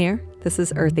Young here. This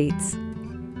is Earth Eats.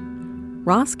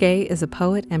 Ross Gay is a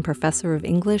poet and professor of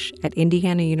English at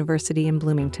Indiana University in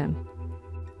Bloomington.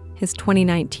 His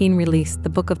 2019 release, The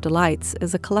Book of Delights,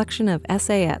 is a collection of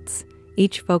essayettes,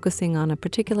 each focusing on a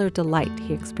particular delight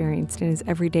he experienced in his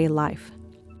everyday life.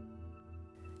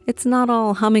 It's not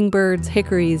all hummingbirds,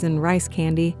 hickories, and rice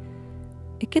candy.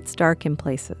 It gets dark in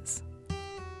places.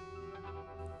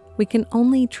 We can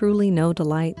only truly know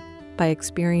delight by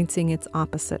experiencing its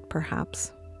opposite,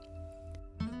 perhaps.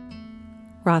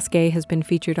 Ross Gay has been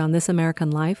featured on This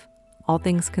American Life, All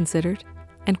Things Considered,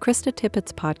 and Krista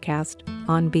Tippett's podcast,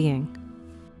 On Being.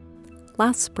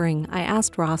 Last spring, I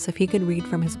asked Ross if he could read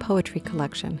from his poetry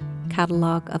collection,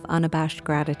 Catalog of Unabashed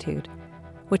Gratitude,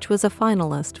 which was a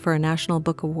finalist for a National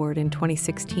Book Award in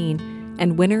 2016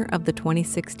 and winner of the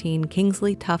 2016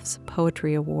 Kingsley Tufts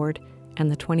Poetry Award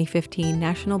and the 2015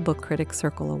 National Book Critics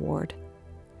Circle Award.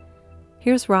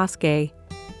 Here's Ross Gay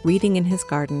reading in his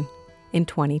garden in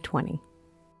 2020.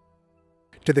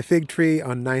 To the Fig Tree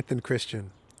on 9th and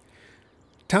Christian.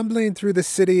 Tumbling through the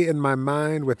city in my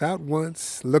mind without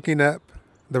once looking up,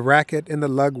 the racket in the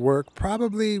lug work,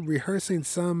 probably rehearsing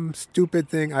some stupid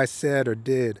thing I said or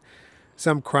did,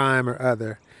 some crime or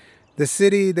other. The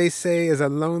city, they say, is a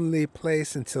lonely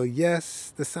place until,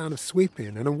 yes, the sound of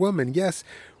sweeping, and a woman, yes,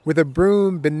 with a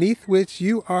broom beneath which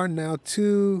you are now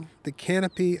too, the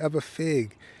canopy of a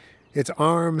fig, its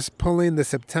arms pulling the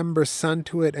September sun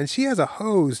to it, and she has a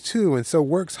hose, too, and so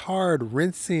works hard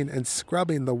rinsing and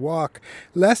scrubbing the walk,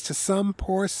 lest some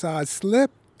poor sod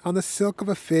slip on the silk of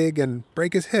a fig and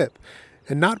break his hip,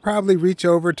 and not probably reach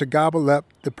over to gobble up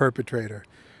the perpetrator.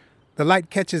 The light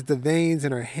catches the veins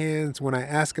in her hands when I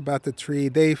ask about the tree.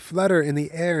 They flutter in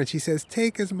the air, and she says,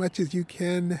 "Take as much as you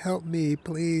can. Help me,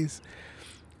 please."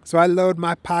 So I load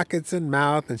my pockets and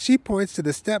mouth, and she points to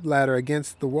the stepladder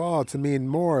against the wall to mean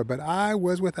more, but I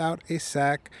was without a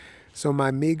sack, so my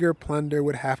meager plunder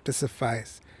would have to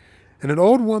suffice. And an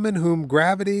old woman whom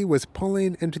gravity was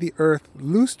pulling into the earth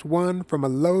loosed one from a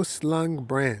low-slung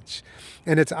branch,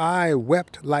 and its eye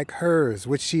wept like hers,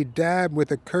 which she dabbed with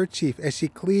a kerchief as she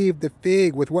cleaved the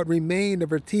fig with what remained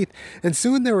of her teeth, and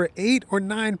soon there were 8 or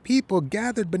 9 people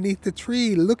gathered beneath the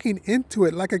tree, looking into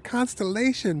it like a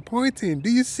constellation, pointing. Do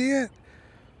you see it?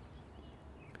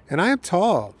 And I am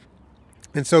tall,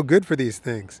 and so good for these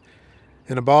things.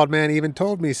 And a bald man even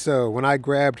told me so when I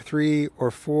grabbed 3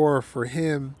 or 4 for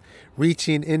him,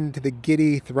 reaching into the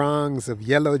giddy throngs of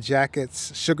yellow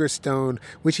jackets, Sugarstone,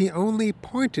 which he only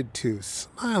pointed to,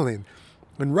 smiling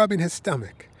and rubbing his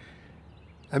stomach.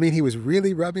 I mean, he was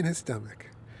really rubbing his stomach,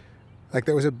 like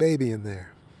there was a baby in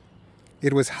there.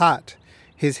 It was hot.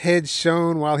 His head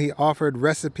shone while he offered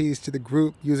recipes to the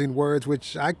group using words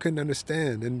which I couldn't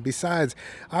understand. And besides,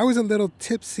 I was a little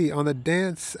tipsy on the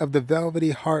dance of the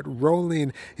velvety heart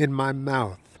rolling in my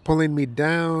mouth, pulling me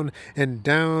down and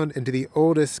down into the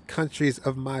oldest countries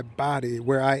of my body,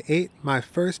 where I ate my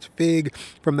first fig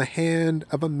from the hand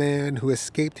of a man who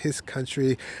escaped his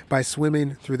country by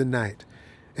swimming through the night,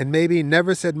 and maybe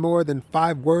never said more than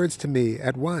 5 words to me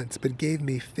at once, but gave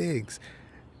me figs.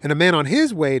 And a man on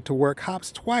his way to work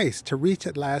hops twice to reach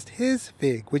at last his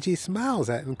fig, which he smiles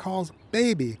at and calls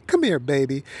baby. "Come here,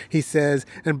 baby," he says,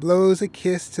 and blows a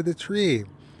kiss to the tree,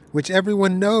 which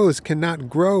everyone knows cannot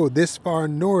grow this far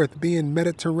north, being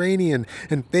Mediterranean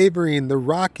and favoring the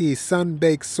rocky,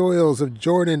 sun-baked soils of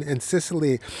Jordan and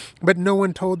Sicily. But no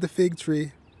one told the fig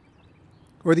tree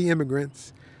or the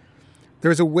immigrants.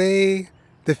 There's a way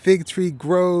the fig tree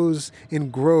grows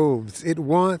in groves. It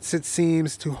wants, it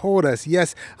seems, to hold us.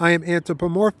 Yes, I am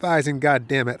anthropomorphizing,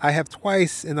 goddammit. I have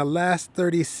twice in the last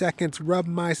 30 seconds rubbed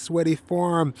my sweaty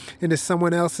forearm into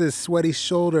someone else's sweaty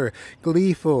shoulder,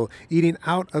 gleeful, eating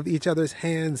out of each other's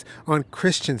hands on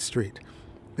Christian Street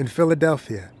in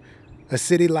Philadelphia, a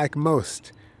city like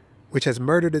most, which has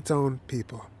murdered its own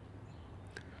people.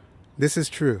 This is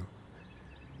true.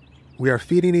 We are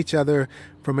feeding each other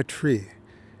from a tree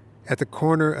at the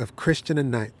corner of Christian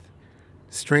and 9th.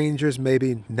 Strangers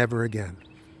maybe never again.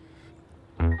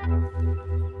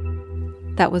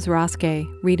 That was Ross Gay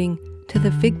reading To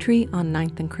the Fig Tree on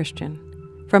 9th and Christian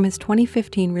from his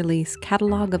 2015 release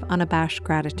Catalog of Unabashed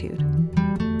Gratitude.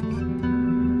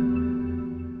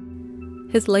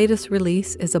 His latest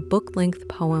release is a book-length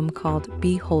poem called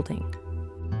Beholding.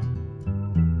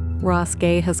 Ross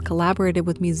Gay has collaborated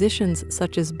with musicians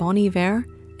such as Bon Iver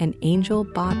and Angel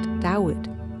Bot Dawood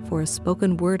for a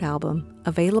spoken word album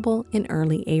available in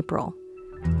early April.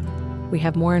 We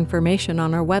have more information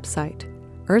on our website,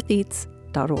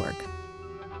 eartheats.org.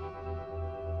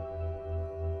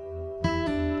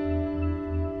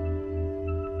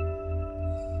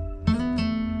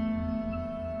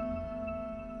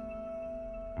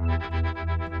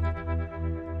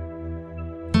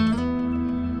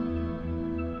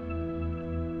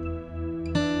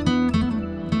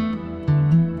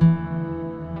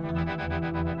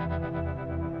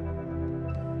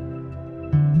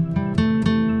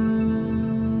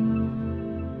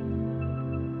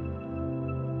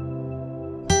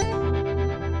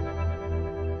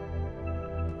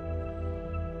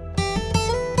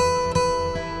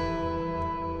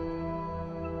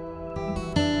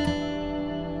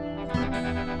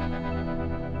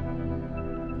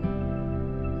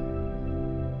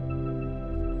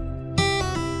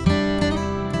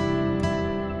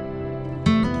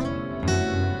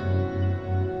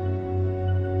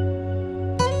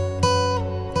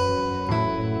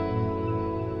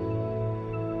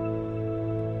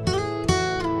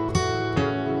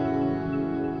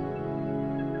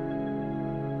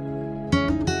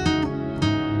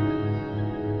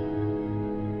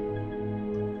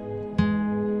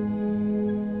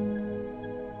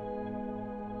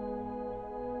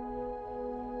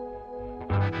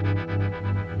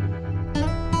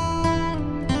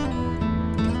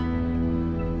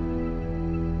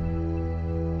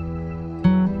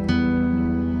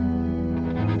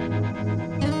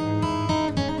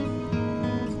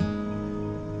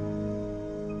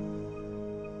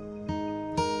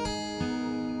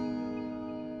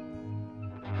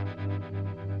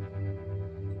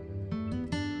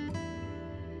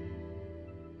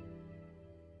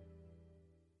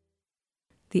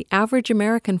 The average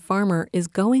American farmer is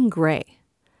going gray.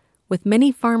 With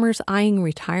many farmers eyeing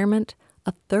retirement,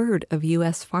 a third of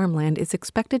U.S. farmland is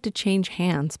expected to change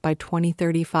hands by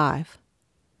 2035.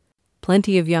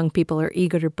 Plenty of young people are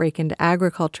eager to break into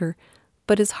agriculture,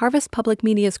 but as Harvest Public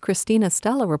Media's Christina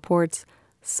Stella reports,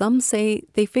 some say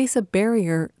they face a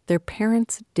barrier their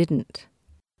parents didn't: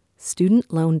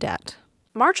 student loan debt.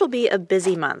 March will be a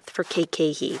busy month for Kate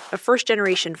Cahey, a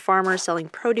first-generation farmer selling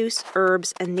produce,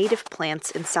 herbs, and native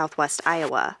plants in southwest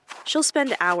Iowa. She'll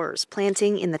spend hours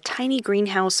planting in the tiny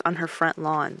greenhouse on her front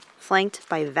lawn, flanked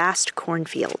by vast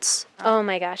cornfields. Oh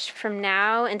my gosh, from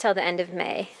now until the end of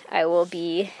May, I will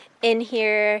be in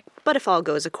here. But if all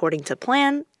goes according to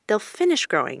plan, they'll finish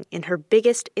growing in her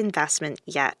biggest investment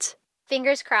yet.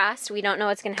 Fingers crossed, we don't know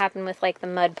what's going to happen with the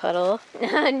mud puddle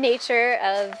nature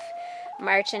of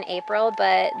March and April,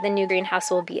 but the new greenhouse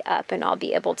will be up and I'll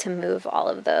be able to move all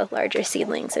of the larger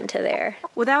seedlings into there.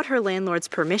 Without her landlord's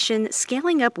permission,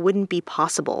 scaling up wouldn't be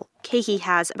possible. Cahey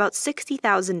has about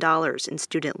 $60,000 in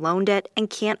student loan debt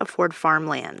and can't afford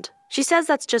farmland. She says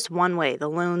that's just one way the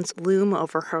loans loom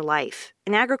over her life.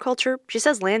 In agriculture, she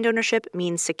says land ownership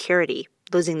means security.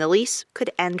 Losing the lease could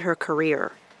end her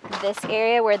career. This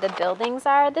area where the buildings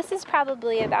are, this is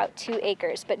probably about 2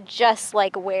 acres, but just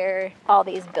where all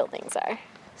these buildings are.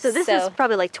 So this is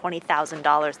probably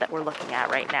 $20,000 that we're looking at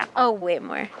right now. Oh, way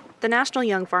more. The National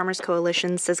Young Farmers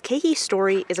Coalition says Cahey's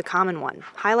story is a common one,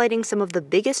 highlighting some of the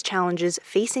biggest challenges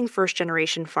facing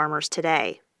first-generation farmers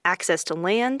today: access to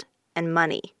land and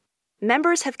money.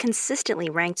 Members have consistently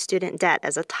ranked student debt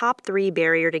as a top 3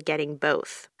 barrier to getting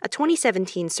both. A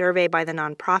 2017 survey by the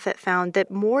nonprofit found that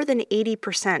more than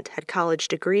 80% had college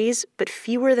degrees, but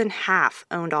fewer than half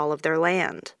owned all of their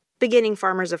land. Beginning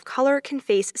farmers of color can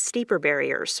face steeper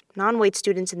barriers. Non-white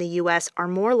students in the U.S. are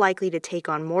more likely to take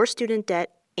on more student debt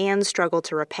and struggle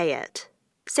to repay it.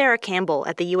 Sarah Campbell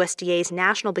at the USDA's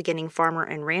National Beginning Farmer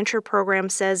and Rancher program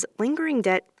says lingering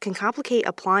debt can complicate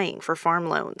applying for farm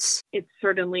loans. It's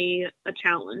certainly a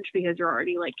challenge because you're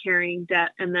already carrying debt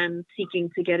and then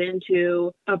seeking to get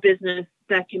into a business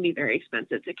that can be very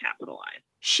expensive to capitalize.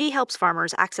 She helps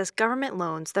farmers access government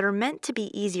loans that are meant to be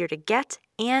easier to get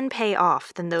and pay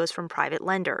off than those from private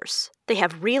lenders. They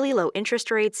have really low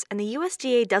interest rates, and the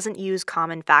USDA doesn't use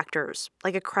common factors,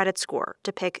 like a credit score,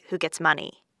 to pick who gets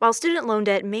money. While student loan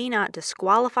debt may not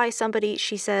disqualify somebody,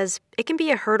 she says it can be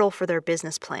a hurdle for their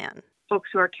business plan. Folks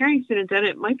who are carrying student debt,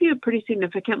 it might be a pretty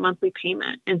significant monthly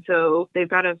payment. And so they've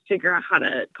got to figure out how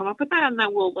to come up with that, and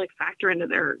that will factor into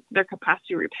their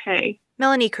capacity to repay.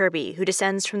 Melanie Kirby, who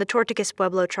descends from the Tortugas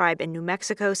Pueblo tribe in New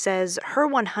Mexico, says her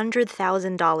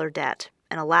 $100,000 debt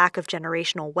and a lack of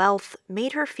generational wealth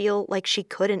made her feel like she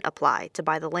couldn't apply to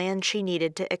buy the land she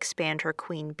needed to expand her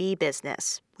queen bee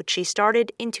business, which she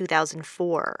started in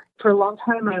 2004. For a long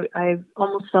time, I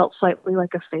almost felt slightly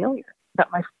like a failure, that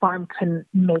my farm couldn't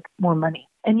make more money.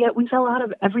 And yet we sell out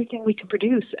of everything we can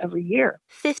produce every year.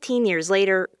 15 years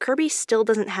later, Kirby still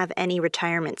doesn't have any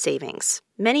retirement savings.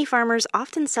 Many farmers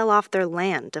often sell off their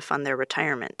land to fund their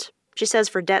retirement. She says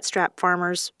for debt-strapped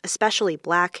farmers, especially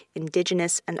Black,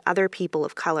 Indigenous, and other people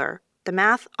of color, the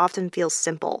math often feels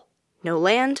simple. No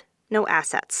land, no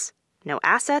assets. No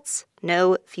assets,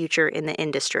 no future in the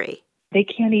industry. They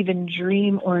can't even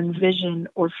dream or envision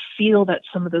or feel that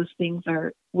some of those things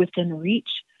are within reach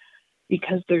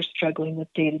because they're struggling with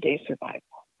day-to-day survival.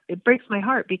 It breaks my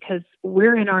heart because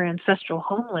we're in our ancestral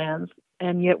homelands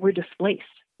and yet we're displaced.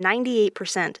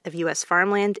 98% of U.S.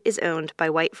 farmland is owned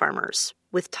by white farmers.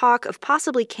 With talk of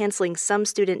possibly canceling some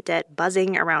student debt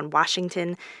buzzing around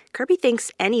Washington, Kirby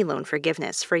thinks any loan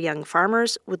forgiveness for young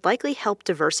farmers would likely help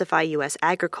diversify U.S.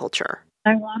 agriculture.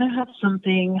 I want to have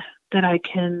something that I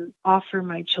can offer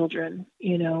my children,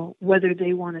 whether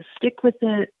they want to stick with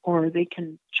it or they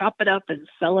can chop it up and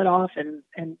sell it off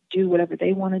and do whatever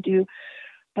they want to do.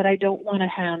 But I don't want to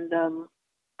hand them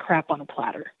crap on a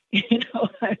platter. You know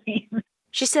what I mean?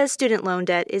 She says student loan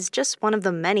debt is just one of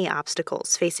the many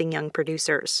obstacles facing young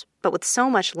producers. But with so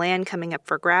much land coming up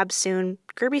for grabs soon,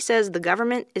 Kirby says the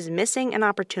government is missing an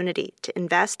opportunity to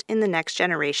invest in the next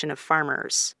generation of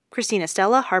farmers. Christina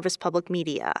Stella, Harvest Public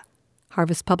Media.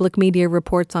 Harvest Public Media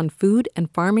reports on food and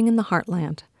farming in the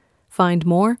heartland. Find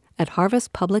more at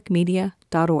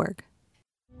harvestpublicmedia.org.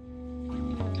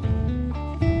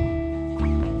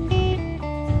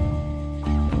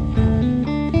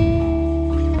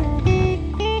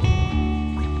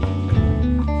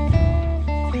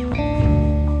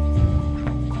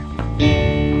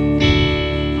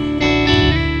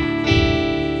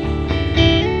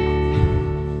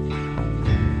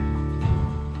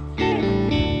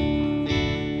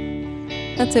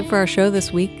 That's it for our show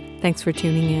this week. Thanks for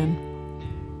tuning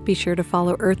in. Be sure to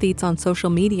follow Earth Eats on social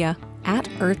media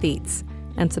 @EarthEats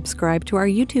and subscribe to our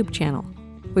YouTube channel.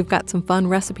 We've got some fun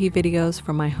recipe videos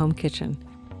from my home kitchen.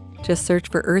 Just search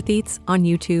for Earth Eats on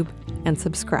YouTube and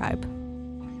subscribe.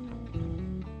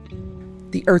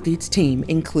 The Earth Eats team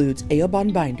includes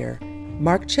Aobon Binder,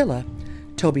 Mark Chilla,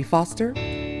 Toby Foster,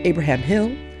 Abraham Hill,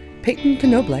 Peyton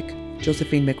Knoblech,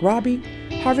 Josephine McRobbie,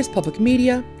 Harvest Public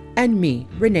Media, and me,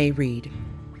 Renee Reed.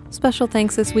 Special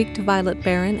thanks this week to Violet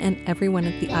Barron and everyone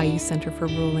at the IU Center for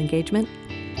Rural Engagement,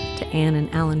 to Ann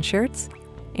and Alan Schertz,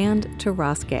 and to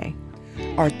Ross Gay.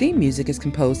 Our theme music is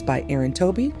composed by Aaron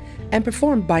Toby and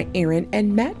performed by Aaron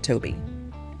and Matt Toby.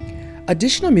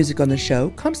 Additional music on the show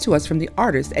comes to us from the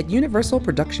artists at Universal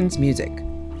Productions Music.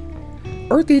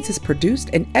 Earth Eats is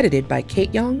produced and edited by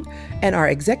Kate Young, and our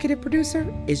executive producer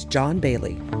is John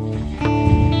Bailey.